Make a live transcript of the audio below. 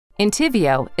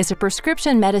ENTYVIO is a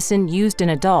prescription medicine used in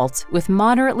adults with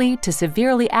moderately to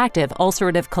severely active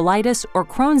ulcerative colitis or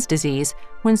Crohn's disease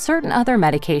when certain other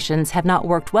medications have not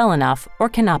worked well enough or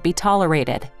cannot be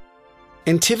tolerated.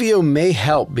 ENTYVIO may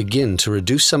help begin to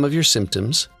reduce some of your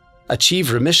symptoms,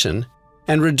 achieve remission,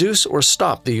 and reduce or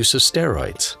stop the use of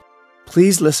steroids.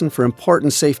 Please listen for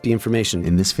important safety information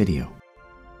in this video.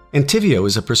 ENTYVIO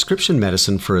is a prescription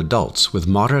medicine for adults with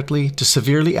moderately to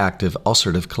severely active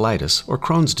ulcerative colitis or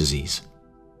Crohn's disease.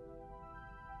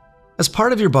 As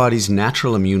part of your body's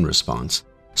natural immune response,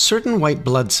 certain white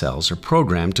blood cells are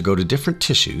programmed to go to different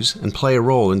tissues and play a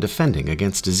role in defending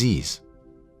against disease.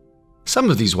 Some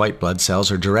of these white blood cells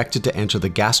are directed to enter the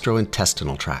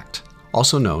gastrointestinal tract,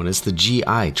 also known as the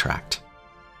GI tract.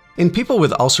 In people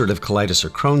with ulcerative colitis or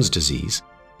Crohn's disease,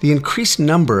 the increased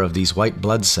number of these white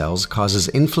blood cells causes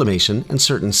inflammation and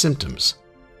certain symptoms.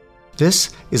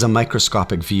 This is a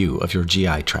microscopic view of your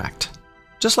GI tract.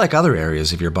 Just like other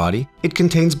areas of your body, it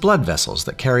contains blood vessels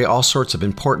that carry all sorts of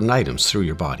important items through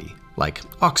your body, like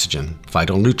oxygen,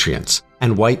 vital nutrients,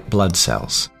 and white blood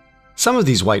cells. Some of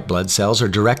these white blood cells are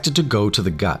directed to go to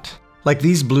the gut, like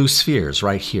these blue spheres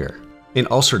right here. In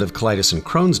ulcerative colitis and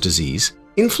Crohn's disease,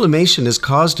 inflammation is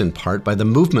caused in part by the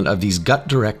movement of these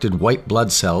gut-directed white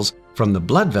blood cells from the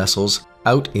blood vessels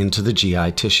out into the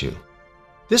GI tissue.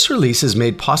 This release is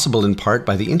made possible in part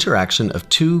by the interaction of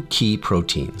two key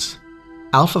proteins,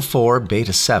 alpha-4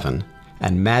 beta-7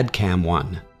 and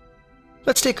MAdCAM-1.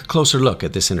 Let's take a closer look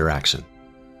at this interaction.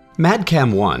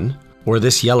 MAdCAM-1, or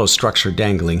this yellow structure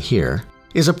dangling here,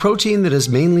 is a protein that is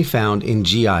mainly found in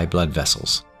GI blood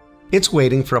vessels. It's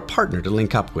waiting for a partner to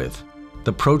link up with,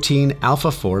 the protein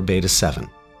alpha-4 beta-7.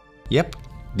 Yep,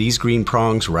 these green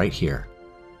prongs right here.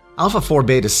 Alpha-4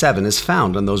 beta-7 is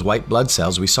found on those white blood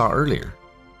cells we saw earlier.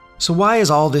 So why is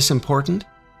all this important?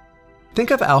 Think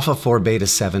of alpha-4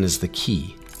 beta-7 as the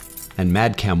key, and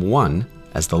MAdCAM-1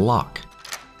 as the lock.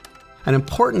 An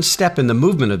important step in the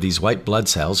movement of these white blood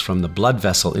cells from the blood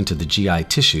vessel into the GI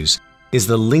tissues is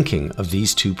the linking of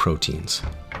these two proteins.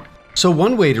 So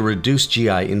one way to reduce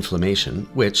GI inflammation,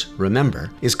 which, remember,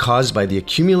 is caused by the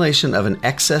accumulation of an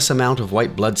excess amount of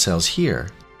white blood cells here,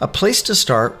 a place to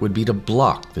start would be to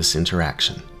block this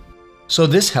interaction. So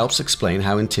this helps explain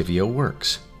how ENTYVIO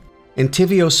works.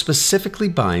 ENTYVIO specifically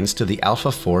binds to the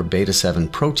alpha-4 beta-7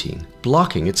 protein,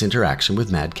 blocking its interaction with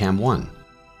MAdCAM-1.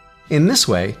 In this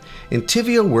way,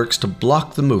 ENTYVIO works to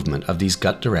block the movement of these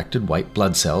gut-directed white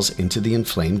blood cells into the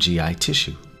inflamed GI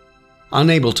tissue.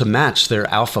 Unable to match their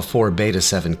alpha-4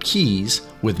 beta-7 keys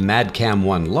with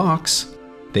MAdCAM-1 locks,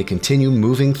 they continue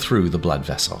moving through the blood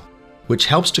vessel, which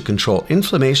helps to control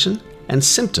inflammation and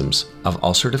symptoms of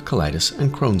ulcerative colitis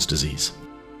and Crohn's disease.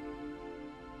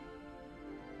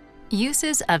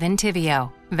 Uses of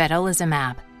ENTYVIO,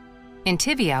 vedolizumab.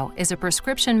 ENTYVIO is a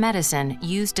prescription medicine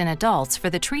used in adults for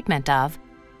the treatment of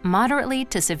moderately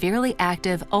to severely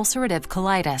active ulcerative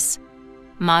colitis,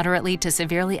 moderately to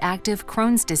severely active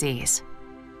Crohn's disease.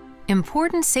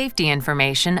 Important safety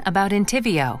information about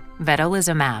ENTYVIO,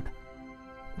 vedolizumab.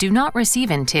 Do not receive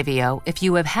ENTYVIO if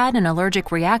you have had an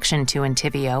allergic reaction to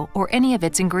ENTYVIO or any of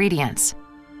its ingredients.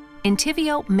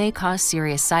 ENTYVIO may cause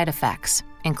serious side effects,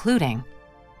 including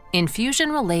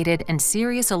infusion-related and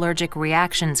serious allergic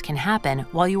reactions can happen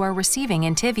while you are receiving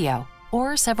ENTYVIO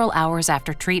or several hours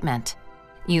after treatment.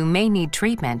 You may need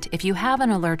treatment if you have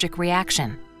an allergic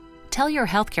reaction. Tell your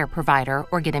healthcare provider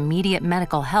or get immediate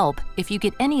medical help if you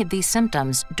get any of these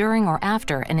symptoms during or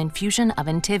after an infusion of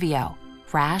ENTYVIO: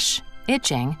 rash,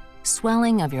 itching,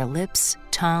 swelling of your lips,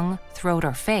 tongue, throat,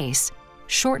 or face,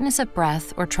 shortness of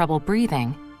breath or trouble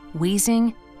breathing,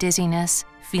 wheezing, dizziness,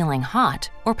 feeling hot,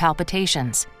 or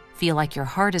palpitations. Feel like your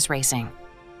heart is racing.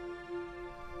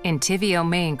 ENTYVIO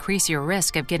may increase your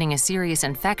risk of getting a serious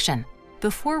infection.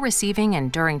 Before receiving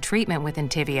and during treatment with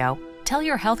ENTYVIO, tell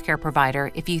your healthcare provider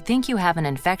if you think you have an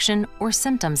infection or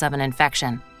symptoms of an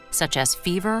infection, such as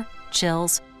fever,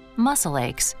 chills, muscle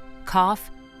aches,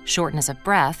 cough, shortness of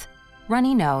breath,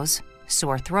 runny nose,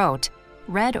 sore throat,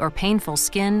 red or painful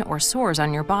skin or sores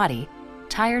on your body,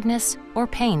 tiredness, or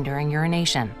pain during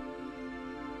urination.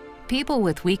 People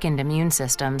with weakened immune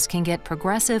systems can get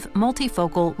progressive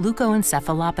multifocal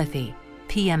leukoencephalopathy,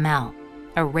 PML,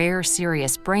 a rare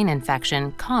serious brain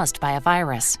infection caused by a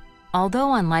virus.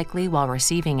 Although unlikely while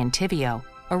receiving ENTYVIO,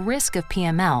 a risk of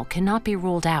PML cannot be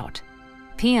ruled out.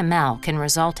 PML can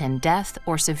result in death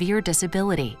or severe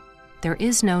disability. There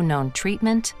is no known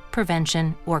treatment,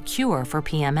 prevention, or cure for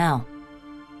PML.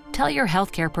 Tell your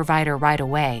healthcare provider right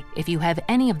away if you have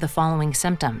any of the following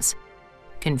symptoms: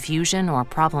 confusion or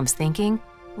problems thinking,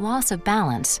 loss of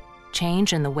balance,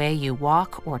 change in the way you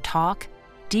walk or talk,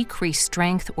 decreased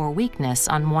strength or weakness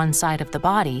on one side of the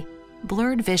body,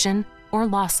 blurred vision, or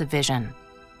loss of vision.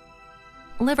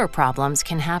 Liver problems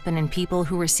can happen in people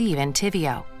who receive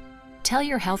ENTYVIO. Tell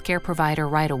your healthcare provider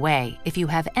right away if you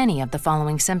have any of the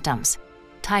following symptoms: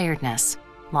 tiredness,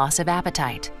 loss of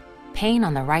appetite, pain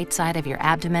on the right side of your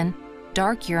abdomen,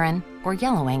 dark urine or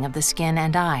yellowing of the skin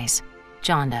and eyes,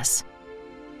 jaundice.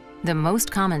 The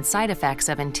most common side effects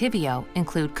of ENTYVIO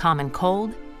include common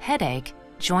cold, headache,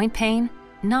 joint pain,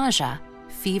 nausea,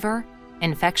 fever,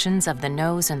 infections of the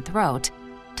nose and throat,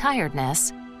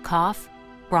 tiredness, cough,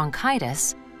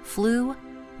 bronchitis, flu,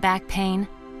 back pain,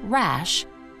 rash,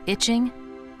 itching,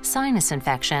 sinus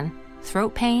infection,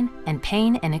 throat pain, and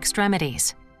pain in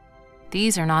extremities.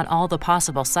 These are not all the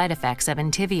possible side effects of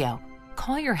ENTYVIO.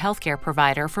 Call your healthcare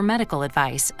provider for medical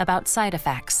advice about side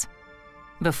effects.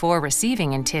 Before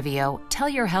receiving ENTYVIO, tell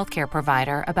your healthcare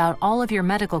provider about all of your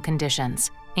medical conditions,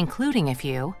 including if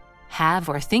you have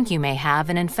or think you may have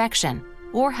an infection,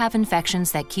 or have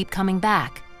infections that keep coming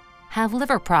back, have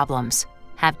liver problems,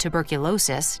 have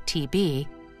tuberculosis, TB,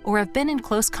 or have been in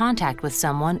close contact with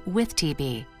someone with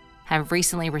TB, have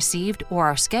recently received or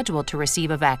are scheduled to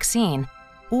receive a vaccine,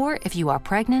 or if you are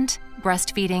pregnant,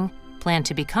 breastfeeding, plan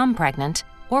to become pregnant,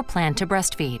 or plan to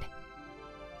breastfeed.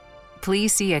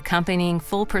 Please see accompanying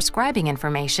full prescribing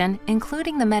information,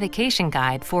 including the medication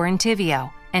guide for ENTYVIO,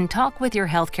 and talk with your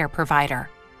healthcare provider.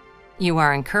 You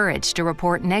are encouraged to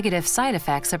report negative side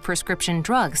effects of prescription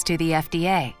drugs to the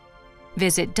FDA.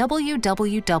 Visit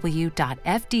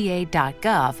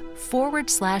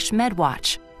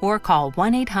www.fda.gov/MedWatch or call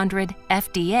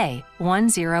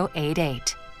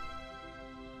 1-800-FDA-1088.